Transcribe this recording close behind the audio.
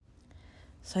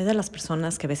Soy de las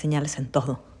personas que ve señales en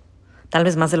todo. Tal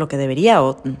vez más de lo que debería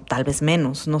o tal vez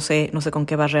menos. No sé con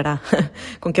qué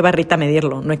con qué barrita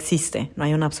medirlo. No existe, no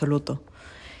hay un absoluto.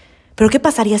 Pero ¿qué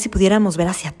pasaría si pudiéramos ver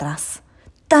hacia atrás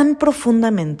tan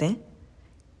profundamente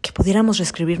que pudiéramos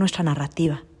reescribir nuestra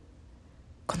narrativa?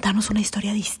 Contarnos una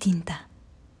historia distinta.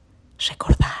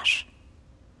 Recordar.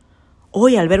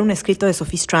 Hoy, al ver un escrito de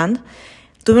Sophie Strand,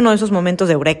 tuve uno de esos momentos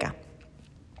de eureka.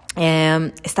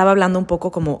 Estaba hablando un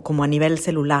poco como a nivel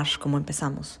celular, como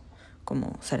empezamos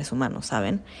como seres humanos,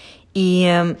 ¿saben? Y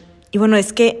bueno,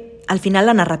 es que al final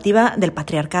la narrativa del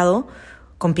patriarcado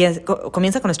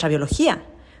comienza con nuestra biología.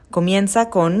 Comienza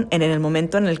en el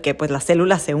momento en el que pues las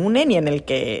células se unen y en el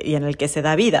que se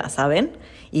da vida, ¿saben?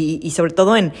 Y sobre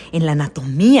todo en la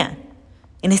anatomía.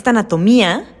 En esta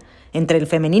anatomía entre el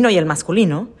femenino y el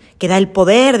masculino que da el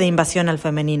poder de invasión al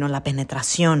femenino, la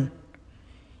penetración.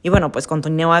 Y bueno, pues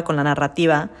continúa con la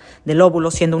narrativa del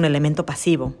óvulo siendo un elemento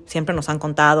pasivo. Siempre nos han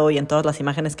contado y en todas las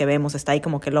imágenes que vemos está ahí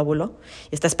como que el óvulo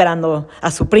y está esperando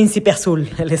a su príncipe azul,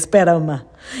 el esperma,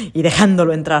 y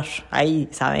dejándolo entrar ahí,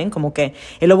 ¿saben? Como que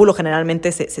el óvulo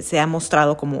generalmente se ha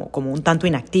mostrado como un tanto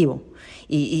inactivo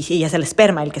y es el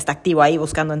esperma el que está activo ahí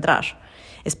buscando entrar,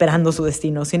 esperando su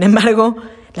destino. Sin embargo,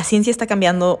 la ciencia está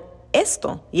cambiando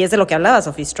esto y es de lo que hablaba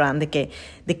Sophie Strand,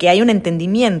 de que hay un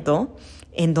entendimiento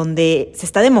en donde se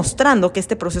está demostrando que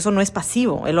este proceso no es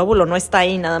pasivo. El óvulo no está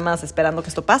ahí nada más esperando que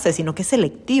esto pase, sino que es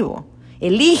selectivo.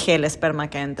 Elige el esperma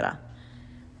que entra.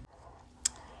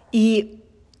 Y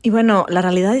bueno, la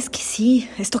realidad es que sí,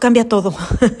 esto cambia todo.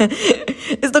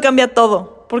 Esto cambia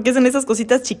todo, porque es en esas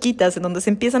cositas chiquitas en donde se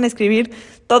empiezan a escribir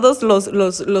todos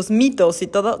los mitos y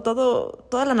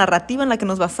toda la narrativa en la que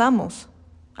nos basamos.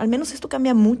 Al menos esto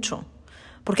cambia mucho,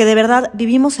 porque de verdad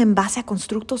vivimos en base a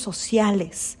constructos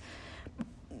sociales.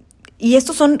 Y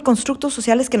estos son constructos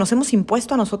sociales que nos hemos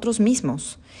impuesto a nosotros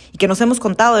mismos y que nos hemos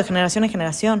contado de generación en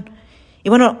generación. Y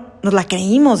bueno, nos la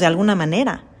creímos de alguna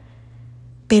manera.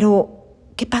 Pero,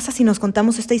 ¿qué pasa si nos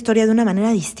contamos esta historia de una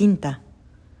manera distinta?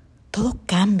 Todo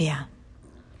cambia.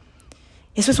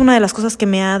 Eso es una de las cosas que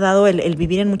me ha dado el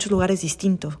vivir en muchos lugares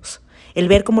distintos. El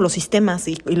ver cómo los sistemas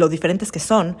y lo diferentes que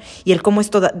son y el cómo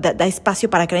esto da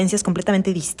espacio para creencias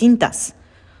completamente distintas.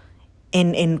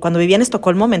 Cuando vivía en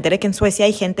Estocolmo me enteré que en Suecia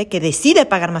hay gente que decide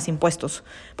pagar más impuestos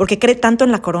porque cree tanto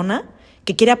en la corona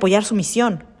que quiere apoyar su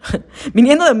misión.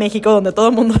 Viniendo de México, donde todo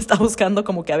el mundo está buscando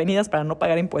como que avenidas para no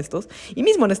pagar impuestos, y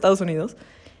mismo en Estados Unidos,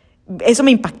 eso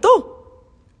me impactó.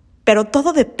 Pero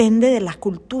todo depende de la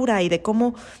cultura y de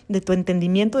tu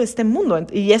entendimiento de este mundo.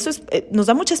 Y eso nos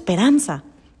da mucha esperanza.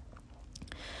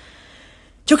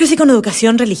 Yo crecí con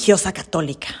educación religiosa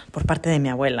católica por parte de mi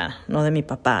abuela, no de mi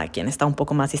papá, quien está un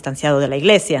poco más distanciado de la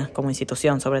iglesia como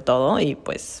institución sobre todo, y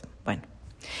pues, bueno.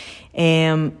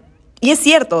 Y es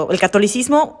cierto, el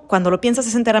catolicismo, cuando lo piensas,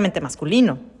 es enteramente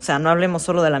masculino. O sea, no hablemos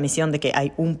solo de la misión de que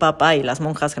hay un papa y las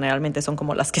monjas generalmente son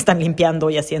como las que están limpiando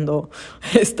y haciendo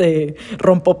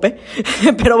rompope.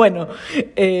 Pero bueno,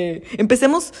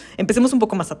 empecemos un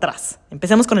poco más atrás.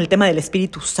 Empecemos con el tema del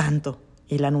Espíritu Santo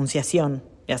y la Anunciación.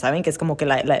 Ya saben que es como que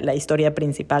la historia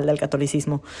principal del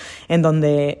catolicismo, en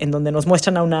donde nos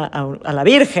muestran a la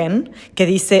Virgen que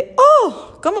dice,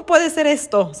 ¡oh! ¿Cómo puede ser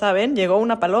esto? ¿Saben? Llegó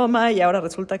una paloma y ahora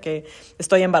resulta que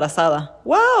estoy embarazada.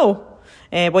 ¡Wow!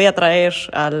 Voy a traer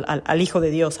al Hijo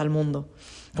de Dios al mundo.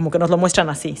 Como que nos lo muestran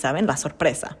así, ¿saben? La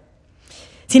sorpresa.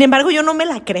 Sin embargo, yo no me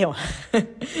la creo.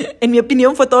 En mi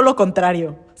opinión fue todo lo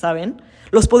contrario, ¿saben?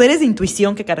 Los poderes de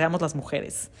intuición que cargamos las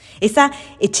mujeres. Esa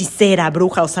hechicera,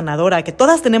 bruja o sanadora que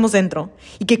todas tenemos dentro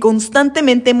y que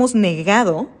constantemente hemos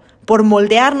negado por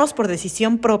moldearnos por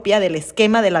decisión propia del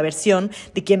esquema de la versión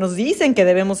de quien nos dicen que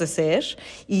debemos de ser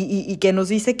y que nos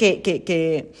dice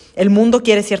que el mundo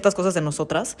quiere ciertas cosas de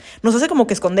nosotras, nos hace como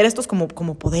que esconder estos como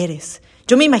poderes.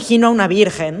 Yo me imagino a una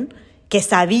virgen que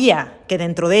sabía que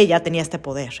dentro de ella tenía este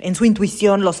poder. En su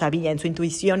intuición lo sabía, en su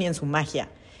intuición y en su magia.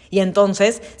 Y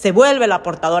entonces se vuelve la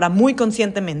portadora muy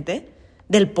conscientemente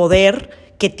del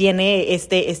poder que tiene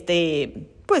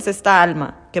esta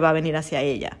alma que va a venir hacia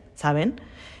ella, ¿saben?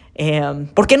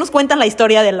 ¿Por qué nos cuentan la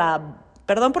historia de la,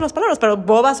 perdón por las palabras, pero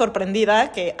boba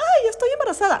sorprendida que, ¡ay, estoy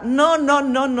embarazada!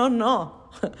 No.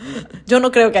 Yo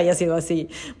no creo que haya sido así.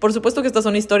 Por supuesto que estas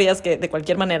son historias que de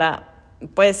cualquier manera,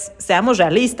 pues seamos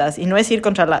realistas, y no es ir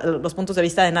contra los puntos de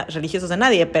vista religiosos de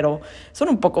nadie, pero son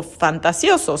un poco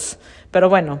fantasiosos. Pero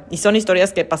bueno, y son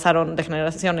historias que pasaron de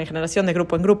generación en generación, de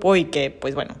grupo en grupo, y que,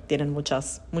 pues bueno, tienen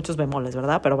muchos bemoles,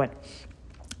 ¿verdad? Pero bueno,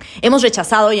 hemos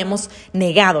rechazado y hemos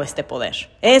negado este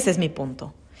poder. Ese es mi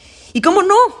punto. ¿Y cómo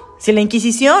no? Si la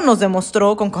Inquisición nos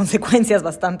demostró con consecuencias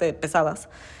bastante pesadas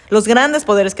los grandes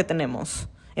poderes que tenemos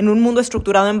en un mundo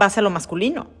estructurado en base a lo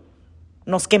masculino.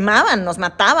 Nos quemaban, nos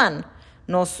mataban,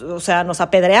 nos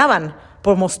apedreaban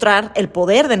por mostrar el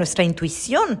poder de nuestra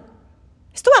intuición.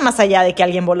 Esto va más allá de que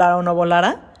alguien volara o no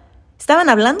volara. Estaban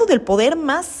hablando del poder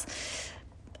más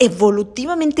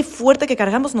evolutivamente fuerte que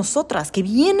cargamos nosotras, que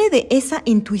viene de esa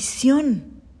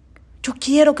intuición. Yo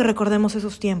quiero que recordemos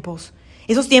esos tiempos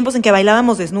en que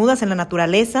bailábamos desnudas en la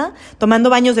naturaleza, tomando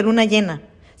baños de luna llena,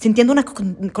 sintiendo una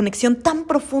conexión tan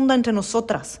profunda entre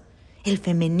nosotras, el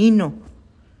femenino.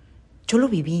 Yo lo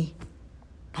viví,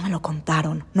 no me lo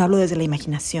contaron, no hablo desde la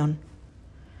imaginación.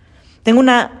 Tengo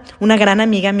una gran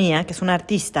amiga mía que es una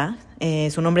artista,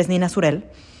 su nombre es Nina Zurel,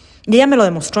 y ella me lo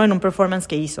demostró en un performance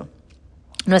que hizo.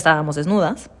 No estábamos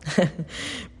desnudas,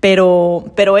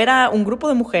 pero era un grupo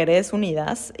de mujeres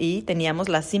unidas y teníamos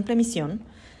la simple misión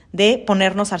de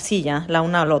ponernos arcilla la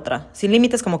una a la otra, sin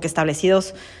límites como que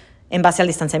establecidos en base al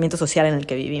distanciamiento social en el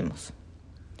que vivimos.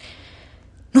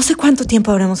 No sé cuánto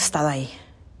tiempo habremos estado ahí,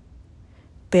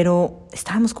 pero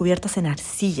estábamos cubiertas en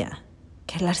arcilla,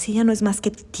 que la arcilla no es más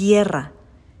que tierra,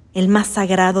 el más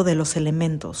sagrado de los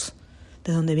elementos,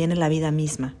 de donde viene la vida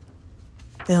misma,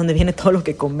 de donde viene todo lo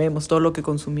que comemos, todo lo que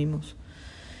consumimos.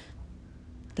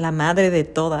 La madre de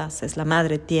todas es la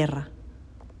madre tierra.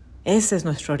 Ese es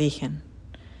nuestro origen.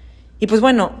 Y pues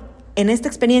bueno, en esta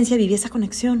experiencia viví esa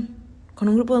conexión con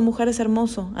un grupo de mujeres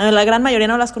hermoso. La gran mayoría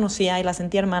no las conocía y las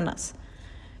sentía hermanas.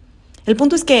 El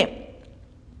punto es que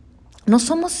no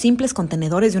somos simples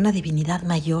contenedores de una divinidad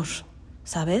mayor,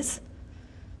 ¿sabes?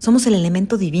 Somos el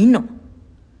elemento divino.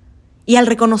 Y al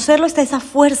reconocerlo está esa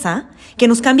fuerza que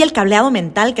nos cambia el cableado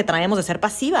mental que traemos de ser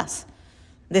pasivas,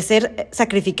 de ser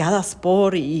sacrificadas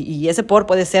por, y ese por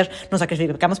puede ser, nos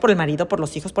sacrificamos por el marido, por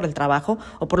los hijos, por el trabajo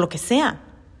o por lo que sea.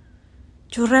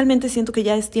 Yo realmente siento que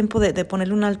ya es tiempo de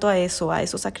ponerle un alto a eso, a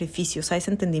esos sacrificios, a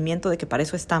ese entendimiento de que para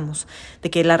eso estamos, de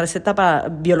que la receta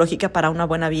biológica para una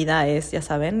buena vida es, ya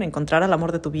saben, encontrar al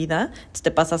amor de tu vida. Entonces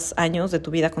te pasas años de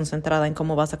tu vida concentrada en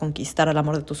cómo vas a conquistar al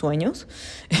amor de tus sueños.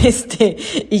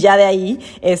 Y ya de ahí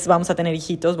vamos a tener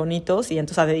hijitos bonitos y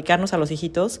entonces a dedicarnos a los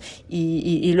hijitos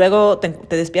y luego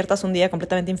te despiertas un día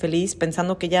completamente infeliz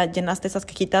pensando que ya llenaste esas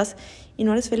cajitas y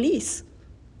no eres feliz.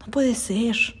 No puede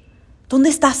ser. ¿Dónde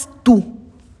estás tú?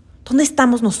 ¿Dónde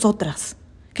estamos nosotras?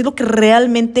 ¿Qué es lo que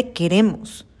realmente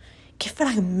queremos? ¿Qué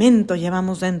fragmento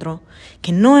llevamos dentro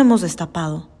que no hemos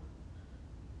destapado?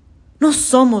 No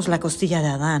somos la costilla de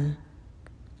Adán.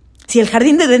 Si el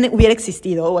jardín de Edén hubiera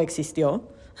existido o existió,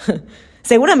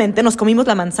 seguramente nos comimos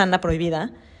la manzana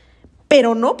prohibida,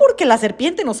 pero no porque la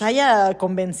serpiente nos haya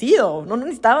convencido, no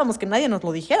necesitábamos que nadie nos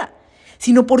lo dijera,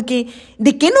 sino porque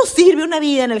 ¿de qué nos sirve una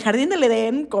vida en el jardín del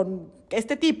Edén con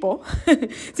este tipo,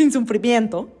 sin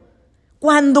sufrimiento,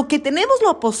 cuando que tenemos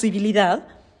la posibilidad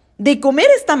de comer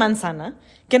esta manzana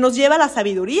que nos lleva a la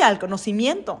sabiduría, al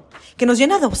conocimiento, que nos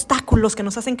llena de obstáculos que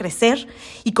nos hacen crecer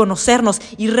y conocernos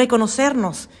y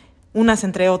reconocernos unas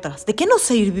entre otras? ¿De qué nos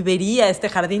serviría este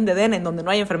jardín de Edén en donde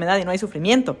no hay enfermedad y no hay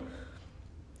sufrimiento?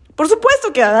 Por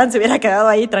supuesto que Adán se hubiera quedado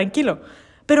ahí tranquilo,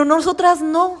 pero nosotras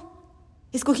no.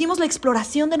 Escogimos la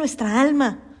exploración de nuestra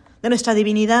alma, de nuestra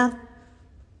divinidad,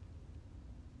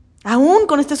 aún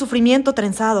con este sufrimiento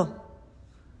trenzado.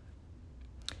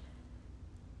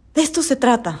 De esto se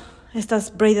trata,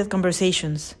 estas braided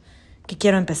conversations que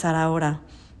quiero empezar ahora.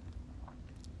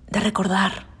 De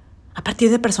recordar, a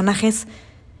partir de personajes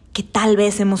que tal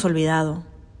vez hemos olvidado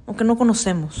o que no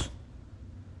conocemos.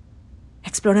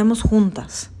 Exploremos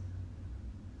juntas,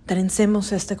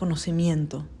 trencemos este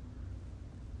conocimiento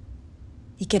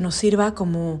y que nos sirva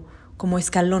como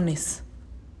escalones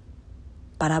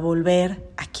para volver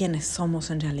a quienes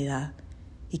somos en realidad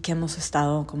y que hemos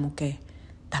estado como que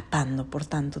tapando por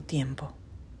tanto tiempo.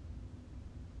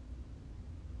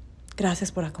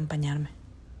 Gracias por acompañarme.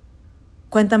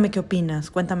 Cuéntame qué opinas,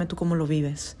 cuéntame tú cómo lo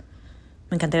vives.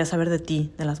 Me encantaría saber de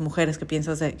ti, de las mujeres que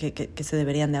piensas que se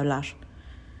deberían de hablar.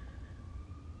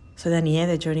 Soy Danie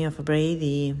de Journey of a Braid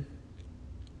y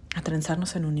a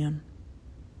trenzarnos en unión,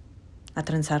 a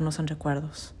trenzarnos en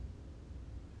recuerdos,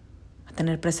 a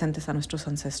tener presentes a nuestros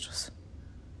ancestros.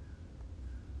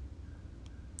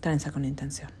 Trenza con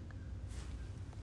intención.